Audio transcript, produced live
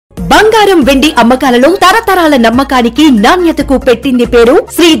బంగారం వెండి అమ్మకాలలో తరతరాల నమ్మకానికి నాణ్యతకు పెట్టింది పేరు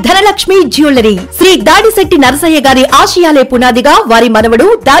శ్రీ ధనలక్ష్మి జ్యువెలరీ. శ్రీ దాడిశెట్టి నరసయ్య గారి ఆశయాలే పునాదిగా వారి మనవడు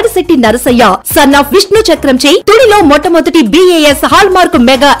దాడిశెట్టి నరసయ్య సన్ ఆఫ్ విష్ణు చక్రంచే తుడిలో మొట్టమొదటి BAS hall mark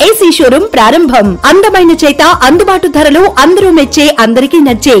mega AC showroom ప్రారంభం. అందమైన చేత అందుబాటు ధరలు అందరూ మెచ్చే అందరికీ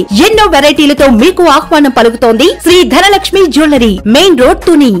నచ్చే ఎన్నో వెరైటీలతో మీకు ఆహ్వానం పలుకుతోంది Shri Dhanalakshmi jewellery, main road,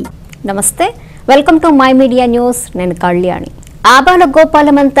 Tuni. నమస్తే, welcome to my media news. నేను కళ్యాణి. ఆబాల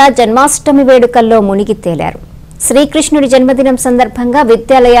గోపాలమంతా జన్మాష్టమి వేడుకల్లో మునిగి తేలారు. శ్రీకృష్ణుడి జన్మదినం సందర్భంగా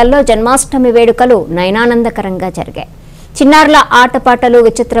విద్యాలయాల్లో జన్మాష్టమి వేడుకలు నయనానందకరంగా జరిగాయి. చిన్నారుల ఆటపాటలు,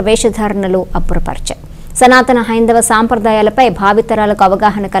 విచిత్ర వేషధారణలు అబ్బురపరిచాయి. సనాతన హైందవ సాంప్రదాయాలపై భావితరాలకు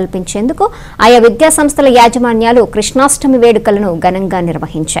అవగాహన కల్పించేందుకు ఆయా విద్యాసంస్థల యాజమాన్యాలు కృష్ణాష్టమి వేడుకలను ఘనంగా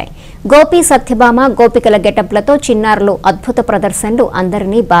నిర్వహించాయి. గోపి, సత్యభామ, గోపికల గెటప్లతో చిన్నారులు అద్భుత ప్రదర్శనలు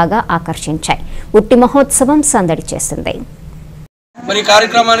అందరినీ బాగా ఆకర్షించాయి. ఉట్టి మహోత్సవం సందడి చేసింది. మరి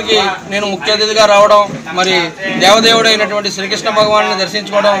కార్యక్రమానికి నేను ముఖ్య అతిథిగా రావడం, మరి దేవదేవుడైనటువంటి శ్రీకృష్ణ భగవాన్ని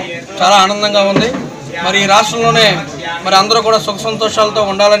దర్శించుకోవడం చాలా ఆనందంగా ఉంది. మరి ఈ రాష్ట్రంలోనే మరి అందరూ కూడా సుఖ సంతోషాలతో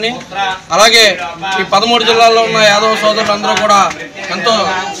ఉండాలని, అలాగే ఈ 13 జిల్లాల్లో ఉన్న యాదవ సోదరులు అందరూ కూడా ఎంతో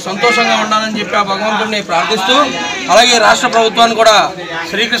సంతోషంగా ఉండాలని చెప్పి ఆ భగవంతుడిని ప్రార్థిస్తూ, అలాగే రాష్ట్ర ప్రభుత్వాన్ని కూడా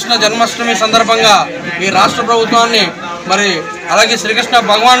శ్రీకృష్ణ జన్మాష్టమి సందర్భంగా ఈ రాష్ట్ర ప్రభుత్వాన్ని మరి అలాగే శ్రీకృష్ణ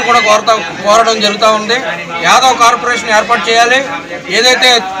భగవాన్ కూడా కోరడం జరుగుతూ ఉంది. యాదవ్ కార్పొరేషన్ ఏర్పాటు చేయాలి.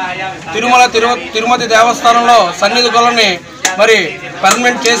 ఏదైతే తిరుమతి దేవస్థానంలో సన్నిధి గొల్లని మరి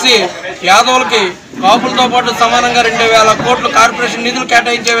పర్మనెంట్ చేసి యాదవులకి కాపులతో పాటు సమానంగా 2000 కోట్లు కార్పొరేషన్ నిధులు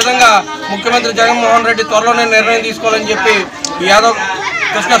కేటాయించే విధంగా ముఖ్యమంత్రి జగన్మోహన్ రెడ్డి త్వరలోనే నిర్ణయం తీసుకోవాలని చెప్పి ఈ యాదవ్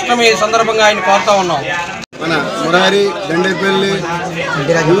కృష్ణాష్టమి సందర్భంగా ఆయన కోరుతా ఉన్నాం. మన మురారి దండేపల్లి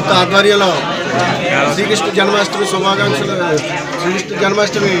యూత్ ఆధ్వర్యంలో శ్రీకృష్ణ జన్మాష్టమి శుభాకాంక్షలు, శ్రీకృష్ణ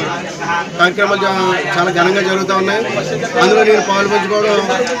జన్మాష్టమి కార్యక్రమాలు చాలా ఘనంగా జరుగుతూ ఉన్నాయి. అందులో నేను పాల్పంచుకోవడం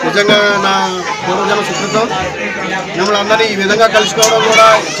నిజంగా నా పూర్వజన్మ సుకృతం. మిమ్మల్ని అందరినీ ఈ విధంగా కలుసుకోవడం కూడా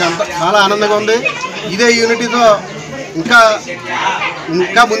చాలా ఆనందంగా ఉంది. ఇదే యూనిటీతో ఇంకా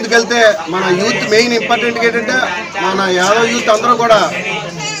ముందుకెళ్తే మన యూత్ మెయిన్ ఇంపార్టెంట్ ఏంటంటే మన యాదవ్ యూత్ అందరూ కూడా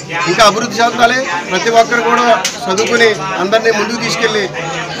ఇంకా అభివృద్ధి చెందాలి. ప్రతి ఒక్కరు కూడా చదువుకుని అందరినీ ముందుకు తీసుకెళ్ళి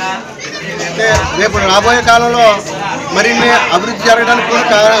రేపు రాబోయే కాలంలో మరిన్ని అభివృద్ధి జరగడానికి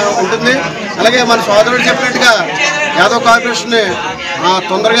కూడా ఉంటుంది. అలాగే మన సోదరుడు చెప్పినట్టుగా యాదవ్ కార్పొరేషన్ని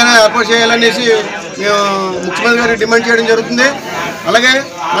తొందరగానే ఏర్పాటు చేయాలనేసి మేము ముఖ్యమంత్రి గారికి డిమాండ్ చేయడం జరుగుతుంది. అలాగే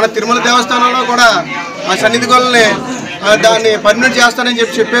మన తిరుమల దేవస్థానంలో కూడా ఆ సన్నిధి గొల్లని దాన్ని పర్మనెంట్ చేస్తానని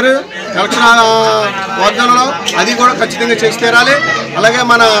చెప్పారు ఎలక్షన్ వాగ్దానంలో. అది కూడా ఖచ్చితంగా చేసి తీరాలి. అలాగే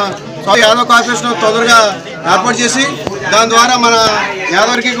మన యాదవ్ కార్పొరేషన్ తొందరగా ఏర్పాటు చేసి దాని ద్వారా మన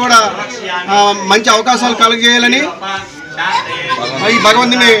యాదవ్కి కూడా మంచి అవకాశాలు కలుగజేయాలని ఈ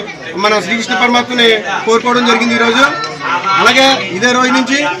భగవంతుని మన శ్రీకృష్ణ పరమాత్మని కోరుకోవడం జరిగింది ఈరోజు. అలాగే ఇదే రోజు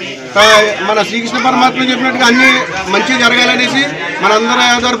నుంచి మన శ్రీకృష్ణ పరమాత్మ చెప్పినట్టుగా అన్ని మంచిగా జరగాలనేసి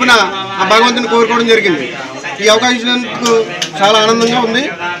మనందరి తరపున ఆ భగవంతుని కోరుకోవడం జరిగింది. ఈ అవకాశం ఇచ్చినందుకు చాలా ఆనందంగా ఉంది.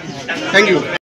 Thank you.